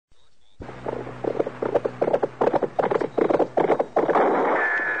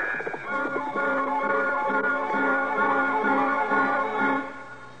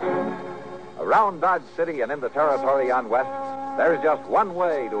Around Dodge City and in the territory on West, there's just one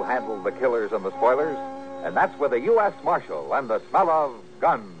way to handle the killers and the spoilers, and that's with a U.S. Marshal and the smell of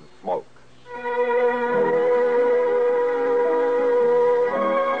Gunsmoke.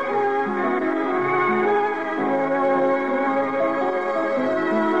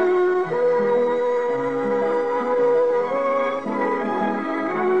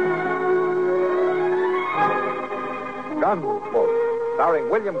 Gunsmoke, starring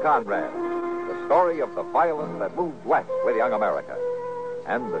William Conrad. The story of the violence that moved west with young America.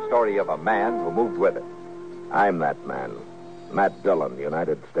 And the story of a man who moved with it. I'm that man. Matt Dillon,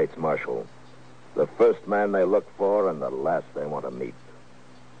 United States Marshal. The first man they look for and the last they want to meet.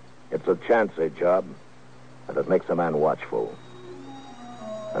 It's a chancy job, and it makes a man watchful.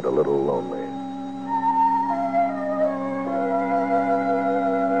 And a little lonely.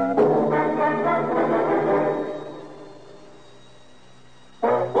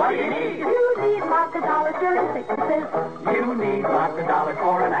 What do you need? You need lots of dollars during sicknesses. You need lots of dollars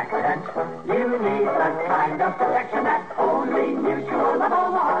for an accident. You need the kind of protection that only Mutual of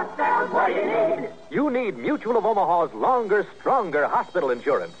Omaha sells. What do you need? You need Mutual of Omaha's longer, stronger hospital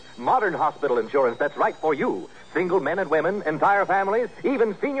insurance. Modern hospital insurance that's right for you. Single men and women, entire families,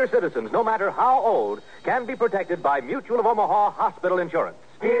 even senior citizens, no matter how old, can be protected by Mutual of Omaha hospital insurance.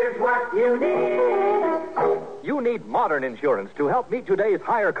 Here's what you need. You need modern insurance to help meet today's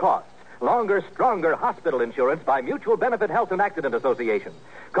higher costs. Longer, stronger hospital insurance by Mutual Benefit Health and Accident Association.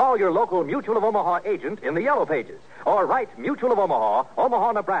 Call your local Mutual of Omaha agent in the Yellow Pages. Or write Mutual of Omaha,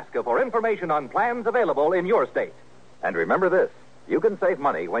 Omaha, Nebraska, for information on plans available in your state. And remember this, you can save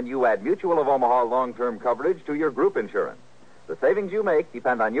money when you add Mutual of Omaha long-term coverage to your group insurance. The savings you make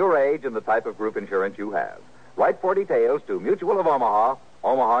depend on your age and the type of group insurance you have. Write for details to Mutual of Omaha,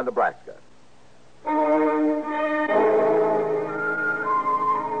 Omaha, Nebraska.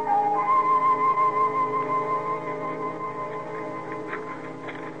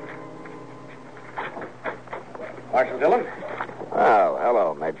 Marshal Dillon? Well,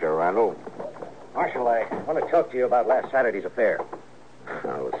 hello, Major Randall. Marshal, I want to talk to you about last Saturday's affair.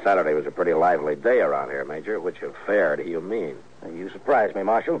 Well, Saturday was a pretty lively day around here, Major. Which affair do you mean? You surprised me,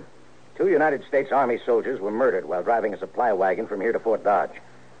 Marshal. 2 United States Army soldiers were murdered while driving a supply wagon from here to Fort Dodge.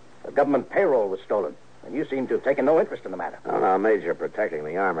 The government payroll was stolen, and you seem to have taken no interest in the matter. Oh, now, Major, protecting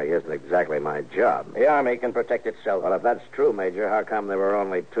the Army isn't exactly my job. The Army can protect itself. Well, if that's true, Major, how come there were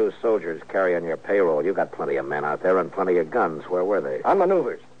only 2 soldiers carrying your payroll? You got plenty of men out there and plenty of guns. Where were they? On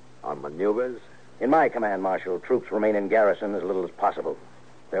maneuvers. On maneuvers? In my command, Marshal, troops remain in garrison as little as possible.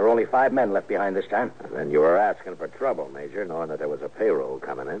 There are only 5 men left behind this time. And then you were asking for trouble, Major, knowing that there was a payroll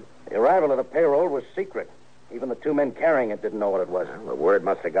coming in. The arrival of the payroll was secret. Even the 2 men carrying it didn't know what it was. Well, the word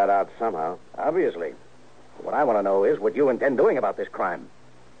must have got out somehow. Obviously. What I want to know is what you intend doing about this crime.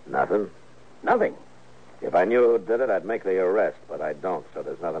 Nothing. Nothing? If I knew who did it, I'd make the arrest, but I don't, so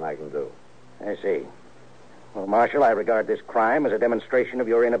there's nothing I can do. I see. Well, Marshal, I regard this crime as a demonstration of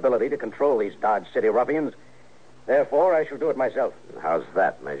your inability to control these Dodge City ruffians. Therefore, I shall do it myself. How's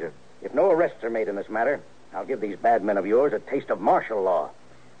that, Major? If no arrests are made in this matter, I'll give these bad men of yours a taste of martial law.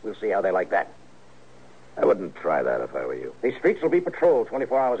 We'll see how they like that. I wouldn't try that if I were you. These streets will be patrolled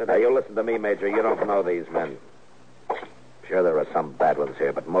 24 hours a day. Now, you listen to me, Major. You don't know these men. Sure, there are some bad ones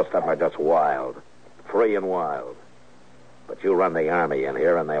here, but most of them are just wild. Free and wild. But you run the Army in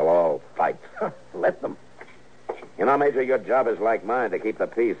here, and they'll all fight. Let them. You know, Major, your job is like mine, to keep the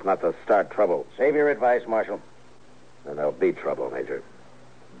peace, not to start trouble. Save your advice, Marshal. Then there'll be trouble, Major.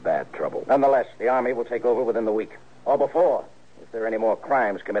 Bad trouble. Nonetheless, the Army will take over within the week. Or before, if there are any more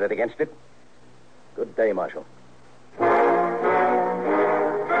crimes committed against it. Good day, Marshal.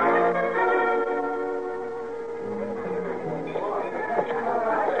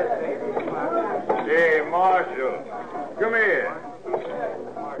 Hey, Marshal. Come here.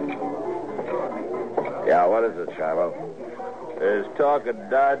 Yeah, what is it, Shiloh? There's talk of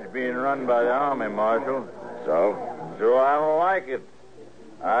Dodge being run by the Army, Marshal. So? So I don't like it.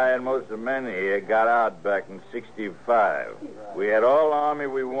 I and most of the men here got out back in 65. We had all the Army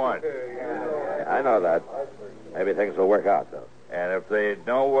we want. I know that. Maybe things will work out, though. And if they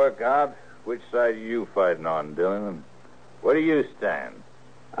don't work out, which side are you fighting on, Dillon? Where do you stand?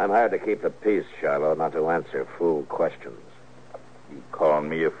 I'm hired to keep the peace, Shiloh, not to answer fool questions. You calling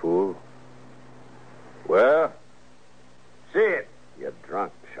me a fool? Well, see it. You're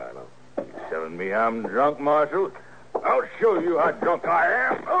drunk, Shiloh. You telling me I'm drunk, Marshal? I'll show you how drunk I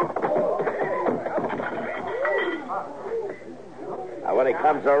am. Now, when he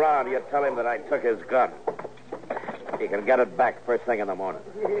comes around, you tell him that I took his gun. He can get it back first thing in the morning.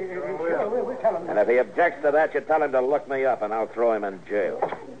 And if he objects to that, you tell him to look me up, and I'll throw him in jail.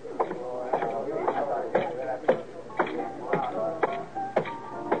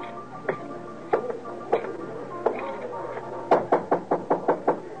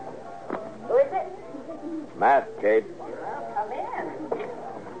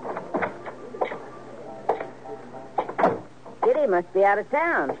 be out of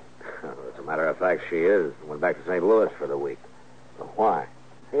town. As a matter of fact, she is. Went back to St. Louis for the week. But why?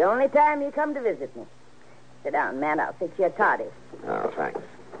 The only time you come to visit me. Sit down, man. I'll fix you a toddy. Oh, thanks.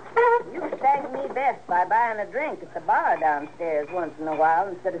 You thank me best by buying a drink at the bar downstairs once in a while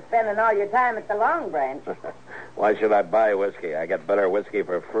instead of spending all your time at the Long Branch. Why should I buy whiskey? I get better whiskey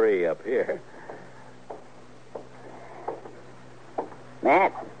for free up here.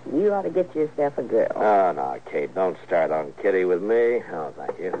 Matt, you ought to get yourself a girl. Oh, no, Kate, don't start on Kitty with me. Oh,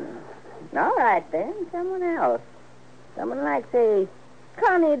 thank you. All right, then. Someone else. Someone like, say,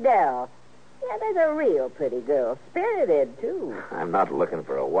 Connie Dell. Yeah, there's a real pretty girl. Spirited, too. I'm not looking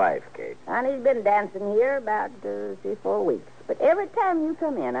for a wife, Kate. Connie's been dancing here about 3-4 weeks. But every time you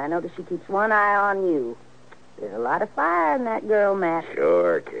come in, I notice she keeps one eye on you. There's a lot of fire in that girl, Matt.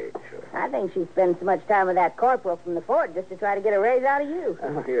 Sure, Kate, sure. I think she spends so much time with that corporal from the fort just to try to get a raise out of you.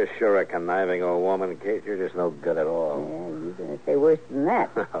 Oh, you're sure a conniving old woman, Kate. You're just no good at all. Yeah, you're going to say worse than that.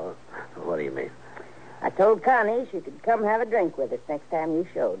 What do you mean? I told Connie she could come have a drink with us next time you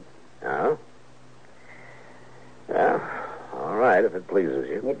showed. Oh? Well, all right, if it pleases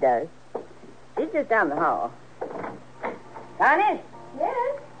you. It does. She's just down the hall. Connie?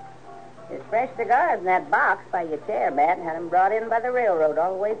 Yes? There's fresh cigars in that box by your chair, Matt. Had them brought in by the railroad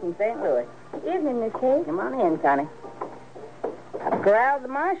all the way from St. Louis. Evening, Miss Kate. Come on in, Connie. I've corralled the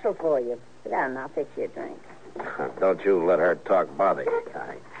marshal for you. Sit down and I'll fix you a drink. Don't you let her talk bother you,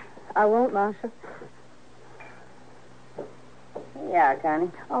 Connie. I won't, Marshal. Here you are,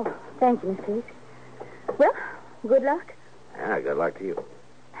 Connie. Oh, thank you, Miss Kate. Well, good luck. Yeah, good luck to you.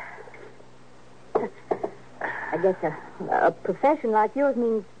 I guess a profession like yours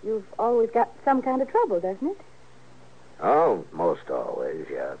means you've always got some kind of trouble, doesn't it? Oh, most always,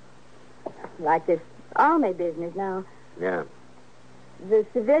 yeah. Like this army business now. Yeah. The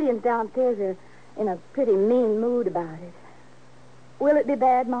civilians downstairs are in a pretty mean mood about it. Will it be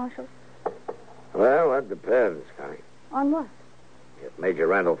bad, Marshal? Well, that depends, Connie. On what? If Major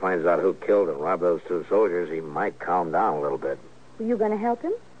Randall finds out who killed and robbed those 2 soldiers, he might calm down a little bit. Are you going to help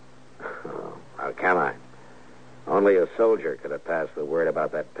him? Oh, how can I? Only a soldier could have passed the word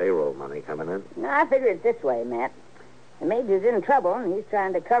about that payroll money coming in. No, I figure it's this way, Matt. The major's in trouble, and he's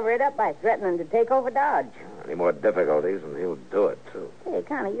trying to cover it up by threatening to take over Dodge. Any more difficulties, and he'll do it, too. Hey,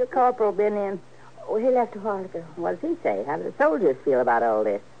 Connie, your corporal been in. Oh, he left a while ago. What does he say? How do the soldiers feel about all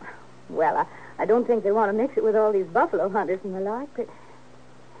this? Well, I don't think they want to mix it with all these buffalo hunters and the like, but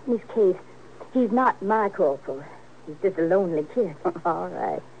Miss Kate, he's not my corporal. He's just a lonely kid. All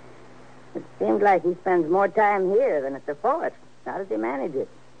right. It seems like he spends more time here than at the fort. How does he manage it?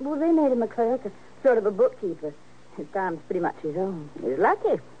 Well, they made him a clerk, a sort of a bookkeeper. His time's pretty much his own. He's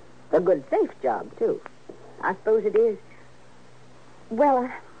lucky. A good, safe job, too. I suppose it is.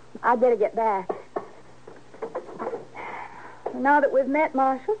 Well, I'd better get back. Now that we've met,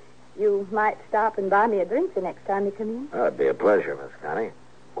 Marshal, you might stop and buy me a drink the next time you come in. Oh, it'd be a pleasure, Miss Connie.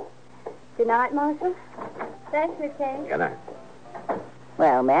 Good night, Marshal. Thanks, Miss Kate. Good night.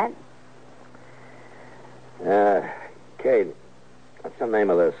 Well, Matt? Kate, what's the name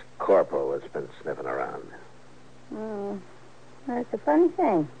of this corporal that's been sniffing around? That's a funny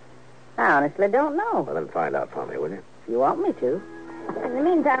thing. I honestly don't know. Well, then find out for me, will you? If you want me to. In the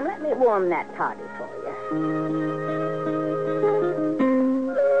meantime, let me warm that toddy for you.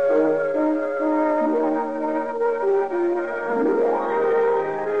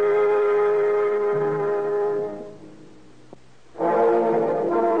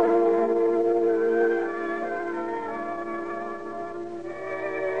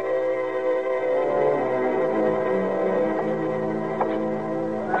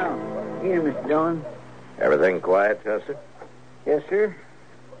 Here, Mr. Dillon. Everything quiet, Chester? Yes, sir.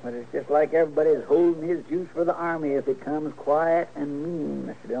 But it's just like everybody's holding his juice for the Army if it comes quiet and mean,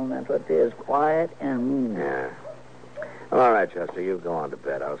 Mr. Dillon. That's what it is, quiet and mean. Yeah. All right, Chester, you go on to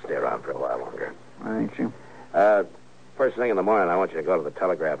bed. I'll stay around for a while longer. All right, sir. First thing in the morning, I want you to go to the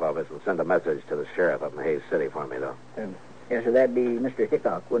telegraph office and send a message to the sheriff up in Hayes City for me, though. Yes, sir, that'd be Mr.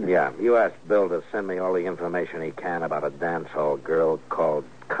 Hickok, wouldn't it? Yeah, you asked Bill to send me all the information he can about a dance hall girl called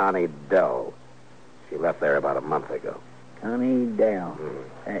Connie Dell. She left there about a month ago. Connie Dell.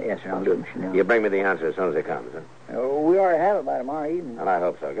 Yes, sir, I'll do it, Mr. Dillon. You bring me the answer as soon as it comes, huh? We ought to have it by tomorrow evening. And I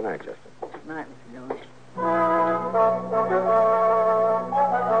hope so. Good night, Chester. Good night, Mr. Dillon.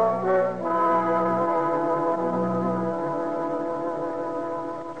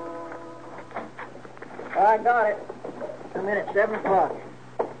 I got it. Come in at 7 o'clock.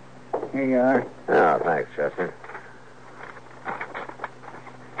 Here you are. Oh, thanks, Chester.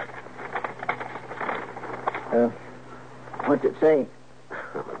 What's it say?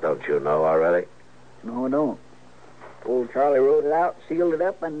 Don't you know already? No, I don't. Old Charlie wrote it out, sealed it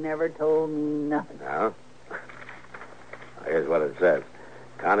up, and never told me nothing. No? Here's what it says.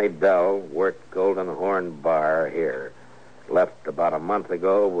 Connie Dell worked Golden Horn Bar here. Left about a month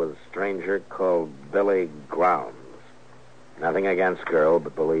ago with a stranger called Billy Grounds. Nothing against girl,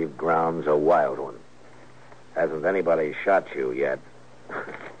 but believe Grounds a wild one. Hasn't anybody shot you yet?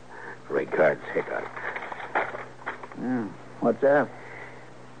 Regards, Hickok. What's that?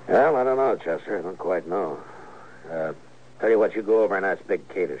 Well, I don't know, Chester. I don't quite know. Tell you what, you go over and ask Big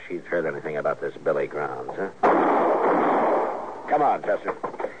Kate if she's heard anything about this Billy Grounds, huh? Come on, Chester.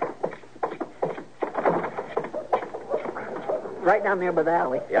 Right down there by the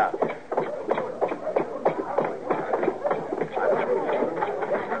alley. Yeah.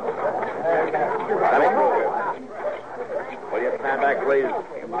 Let me through here. Will you stand back, please?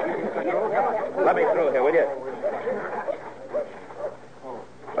 Let me through here, will you?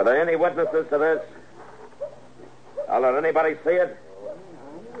 Are there any witnesses to this? I'll let anybody see it.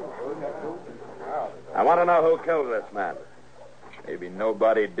 I want to know who killed this man. Maybe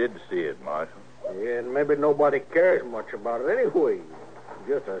nobody did see it, Marshal. Yeah, and maybe nobody cares much about it anyway.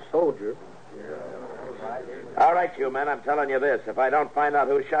 Just a soldier. All right, you men, I'm telling you this. If I don't find out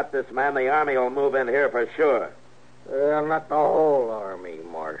who shot this man, the Army will move in here for sure. Not the whole Army,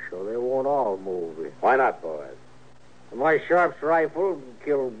 Marshal. They won't all move in. Why not, boys? My Sharp's rifle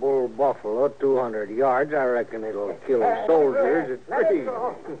killed Bull Buffalo 200 yards. I reckon it'll kill soldiers at 3.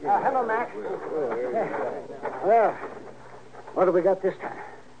 Hello, Mac. Well, what do we got this time?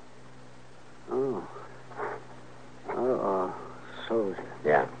 Soldier.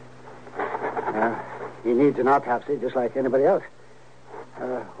 Yeah. He needs an autopsy just like anybody else.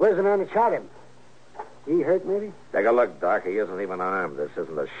 Where's the man that shot him? He hurt, maybe? Take a look, Doc. He isn't even armed. This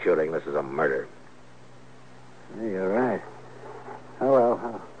isn't a shooting. This is a murder. Yeah, you're right. Oh,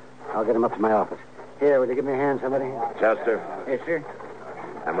 well, I'll get him up to my office. Here, will you give me a hand, somebody? Chester, Yes, sir.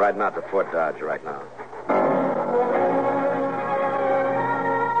 I'm riding out to Fort Dodge right now.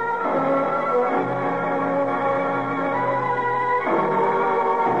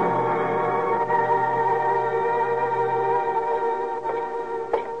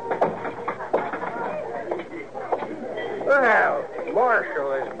 Well,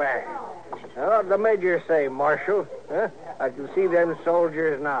 Marshal is back. What'd the major say, Marshal? Huh? I can see them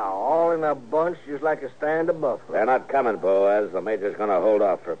soldiers now, all in a bunch, just like a stand of buffalo. They're not coming, Boaz. The major's going to hold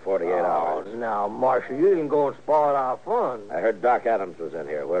off for 48 hours. Now, Marshal, you didn't go and spoil our fun. I heard Doc Adams was in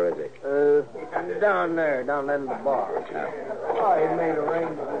here. Where is he? Down there in the bar. Oh, he made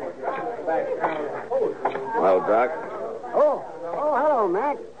arrangements back down. Well, Doc? Oh, hello,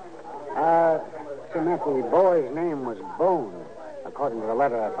 Mac. Sir Mac, the boy's name was Bone, according to the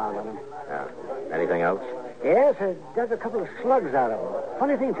letter I found on him. Yeah. Anything else? Yes, I dug a couple of slugs out of him.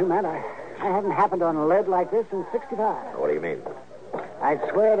 Funny thing, too, Matt, I hadn't happened on lead like this since 65. What do you mean? I'd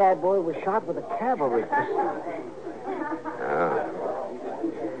swear that boy was shot with a cavalry pistol. Ah.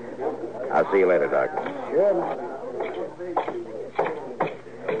 I'll see you later, Doc. Sure, Matt.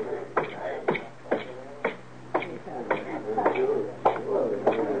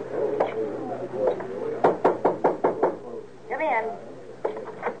 Come in.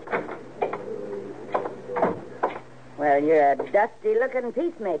 Well, you're a dusty-looking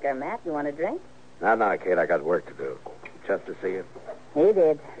peacemaker, Matt. You want a drink? No, Kate, I got work to do. Chester see you? He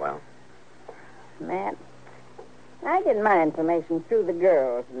did. Well? Matt, I get my information through the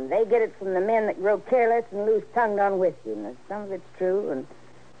girls, and they get it from the men that grow careless and loose-tongued on whiskey. And some of it's true, and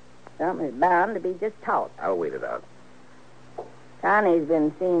some is bound to be just talk. I'll weed it out. Connie's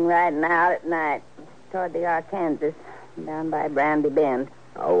been seen riding out at night toward the Arkansas, down by Brandy Bend.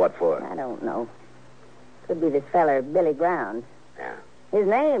 Oh, what for? I don't know. Could be this feller, Billy Grounds. Yeah. His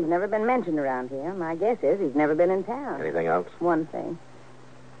name's never been mentioned around here. My guess is he's never been in town. Anything else? One thing.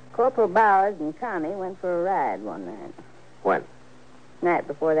 Corporal Bowers and Connie went for a ride one night. When? Night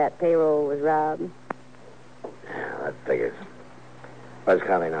before that payroll was robbed. Yeah, that figures. Where's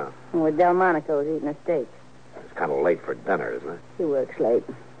Connie now? With Delmonico's eating a steak. It's kind of late for dinner, isn't it? He works late.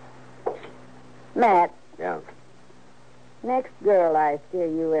 Matt, Yeah. next girl I steer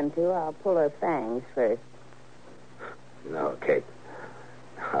you into, I'll pull her fangs first. No, Kate.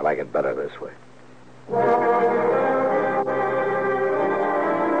 I like it better this way.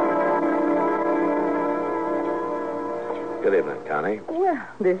 Good evening, Connie. Well,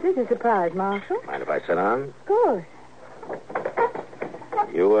 this is a surprise, Marshal. Mind if I sit down? Of course.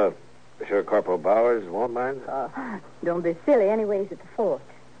 You, sure Corporal Bowers won't mind? Don't be silly. Anyways, at the fort.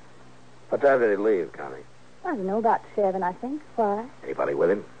 What time did he leave, Connie? I don't know, about 7, I think. Why? Anybody with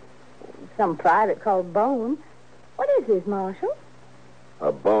him? Some private called Bone. What is this, Marshal?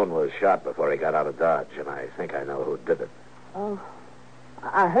 A Bone was shot before he got out of Dodge, and I think I know who did it. Oh,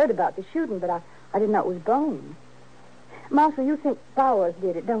 I heard about the shooting, but I didn't know it was Bone. Marshal, you think Bowers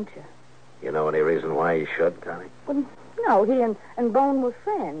did it, don't you? You know any reason why he should, Connie? Well, no, he and Bone were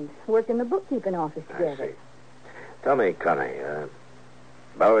friends, worked in the bookkeeping office I together. see. Tell me, Connie,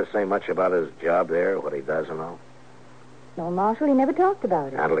 Bowers say much about his job there, what he does and all? No, Marshal, he never talked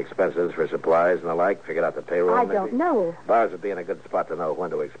about it. Handle expenses for supplies and the like, figured out the payroll, I maybe? don't know. Bowers would be in a good spot to know when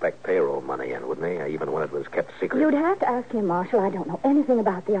to expect payroll money in, wouldn't he? Even when it was kept secret. You'd have to ask him, Marshal. I don't know anything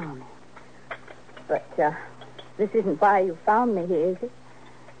about the Army. But, this isn't why you found me here, is it?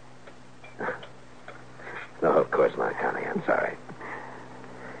 No, of course not, Connie. I'm sorry.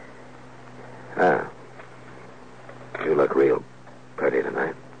 You look real pretty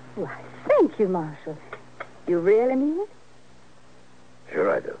tonight. Why, thank you, Marshal. You really mean it? Sure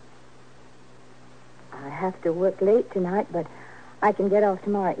I do. I have to work late tonight, but I can get off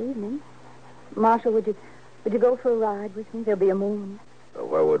tomorrow evening. Marshal, would you go for a ride with me? There'll be a moon. So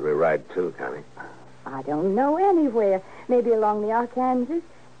where would we ride to, Connie? I don't know, anywhere. Maybe along the Arkansas.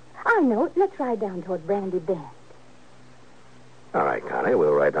 I know it. Let's ride down toward Brandy Bend. All right, Connie.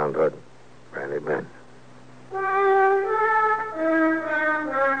 We'll ride down toward Brandy Bend.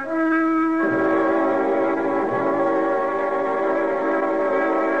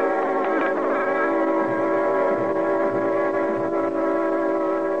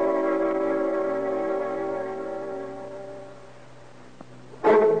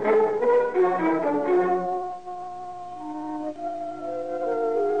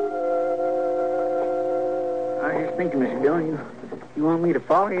 I was just thinking, Mr. Dillon, you want me to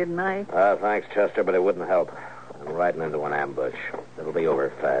follow you tonight? Thanks, Chester, but it wouldn't help. I'm riding into an ambush. It'll be over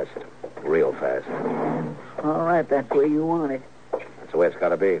fast. Real fast. All right, that's the way you want it. That's the way it's got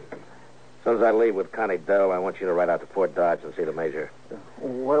to be. As soon as I leave with Connie Dell, I want you to ride out to Fort Dodge and see the major.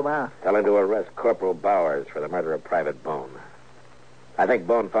 What about? Tell him to arrest Corporal Bowers for the murder of Private Bone. I think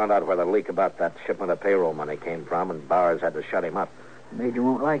Bone found out where the leak about that shipment of payroll money came from, and Bowers had to shut him up. Major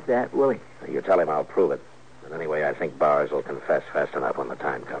won't like that, will he? You tell him I'll prove it. And anyway, I think Bowers will confess fast enough when the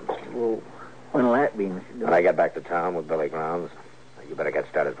time comes. Well, when'll that be, Mr. Dillon? When I get back to town with Billy Grounds, you better get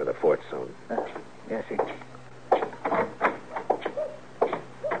started for the fort soon. Yes, sir.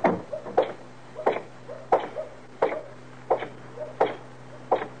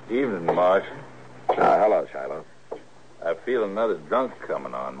 Evening, Marshal. Hello, Shiloh. I feel another drunk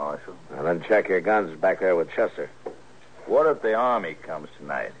coming on, Marshal. Well, then check your guns back there with Chester. What if the Army comes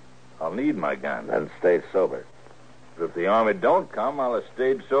tonight? I'll need my gun. Then stay sober. But if the Army don't come, I'll have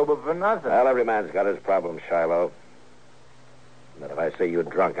stayed sober for nothing. Well, every man's got his problems, Shiloh. But if I see you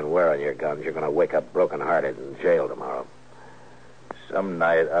drunk and wearing your guns, you're going to wake up broken-hearted in jail tomorrow. Some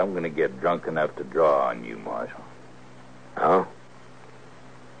night, I'm going to get drunk enough to draw on you, Marshal. Oh?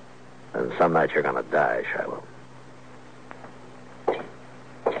 And some night you're going to die, Shiloh.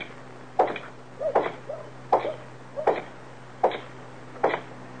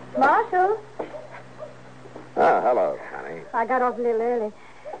 Marshal, Hello, Connie. I got off a little early.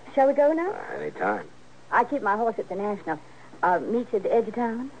 Shall we go now? Any time. I keep my horse at the National. Meet you at the edge of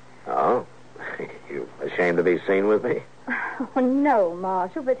town? Oh? You ashamed to be seen with me? Oh, no,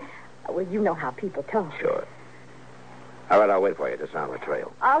 Marshal, but, well, you know how people talk. Sure. All right, I'll wait for you just on the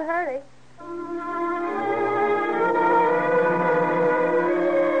trail. I'll hurry.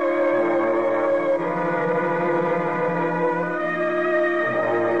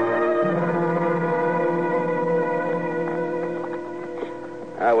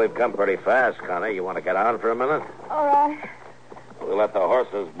 We've come pretty fast, Connie. You want to get on for a minute? All right. We'll let the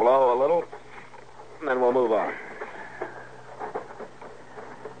horses blow a little, and then we'll move on.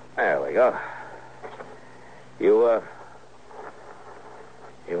 There we go. You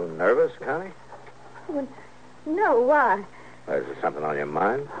nervous, Connie? Well, no, why? Is there something on your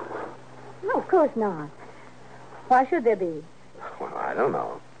mind? No, of course not. Why should there be? Well, I don't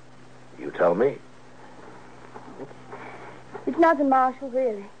know. You tell me. It's nothing, Marshal,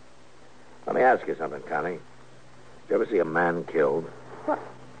 really. Let me ask you something, Connie. Did you ever see a man killed? What?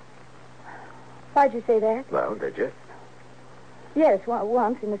 Why'd you say that? Well, did you? Yes,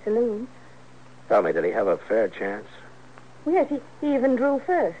 once in the saloon. Tell me, did he have a fair chance? Well, yes, he even drew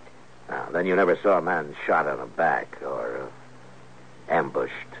first. Now, then you never saw a man shot in the back or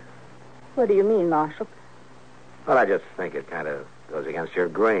ambushed. What do you mean, Marshal? Well, I just think it kind of goes against your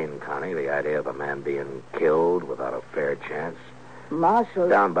grain, Connie, the idea of a man being killed without a fair chance. Marshal...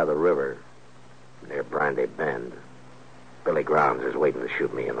 Down by the river, near Brandy Bend, Billy Grounds is waiting to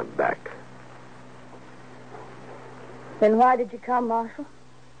shoot me in the back. Then why did you come, Marshal?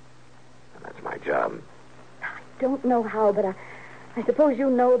 And that's my job. I don't know how, but I suppose you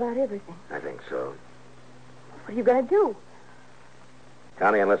know about everything. I think so. What are you going to do?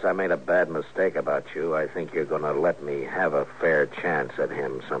 Connie, unless I made a bad mistake about you, I think you're going to let me have a fair chance at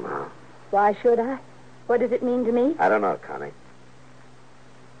him somehow. Why should I? What does it mean to me? I don't know, Connie.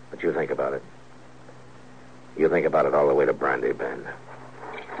 But you think about it. You think about it all the way to Brandy Bend.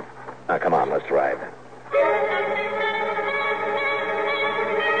 Now, come on, let's ride.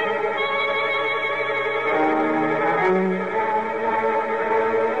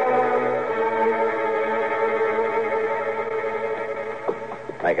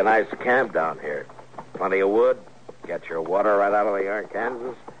 Make a nice camp down here. Plenty of wood. Get your water right out of the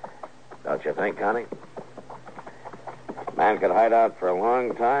Arkansas. Don't you think, Connie? Man could hide out for a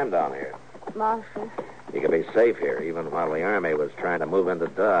long time down here. Marshal. You could be safe here, even while the Army was trying to move into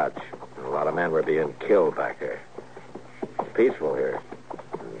Dodge. And a lot of men were being killed back there. It's peaceful here.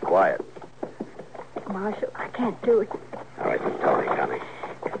 And quiet. Marshal, I can't do it. All right, then tell me, Connie.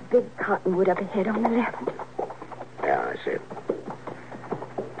 Big cottonwood up ahead on the left. Yeah, I see it.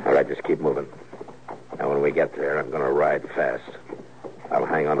 All right, just keep moving. Now, when we get there, I'm going to ride fast. I'll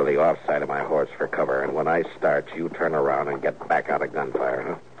hang onto the offside of my horse for cover, and when I start, you turn around and get back out of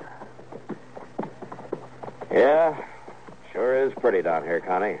gunfire, huh? Yeah, sure is pretty down here,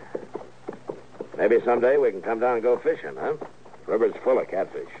 Connie. Maybe someday we can come down and go fishing, huh? The river's full of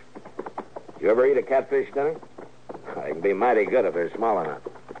catfish. You ever eat a catfish dinner? They can be mighty good if they're small enough.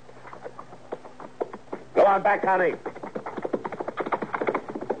 Go on back, Connie.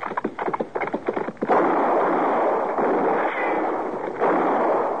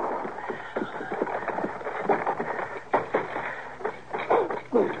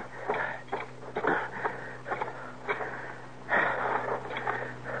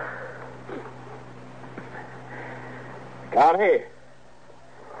 Connie!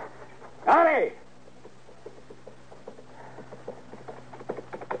 Connie!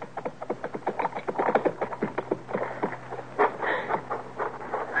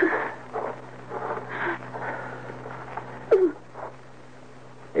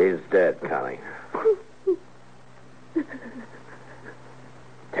 He's dead, Connie.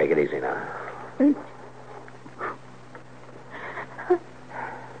 Take it easy now.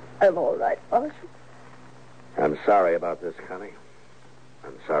 I'm all right, Marshal. I'm sorry about this, Connie.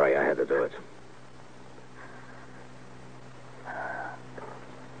 I'm sorry I had to do it.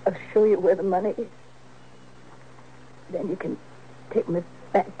 I'll show you where the money is. Then you can take me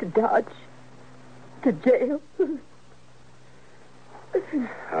back to Dodge. To jail.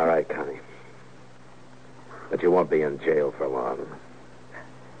 All right, Connie. But you won't be in jail for long.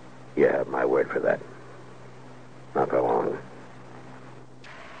 You have my word for that. Not for long.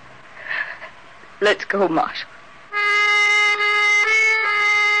 Let's go, Marshal.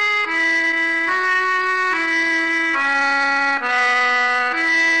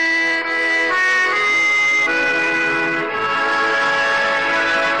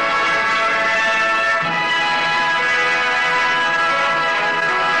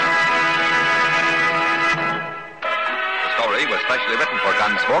 Written for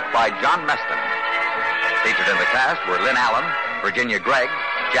Gunsmoke by John Meston. Featured in the cast were Lynn Allen, Virginia Gregg,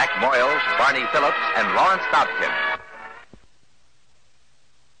 Jack Moyles, Barney Phillips, and Lawrence Dobkin.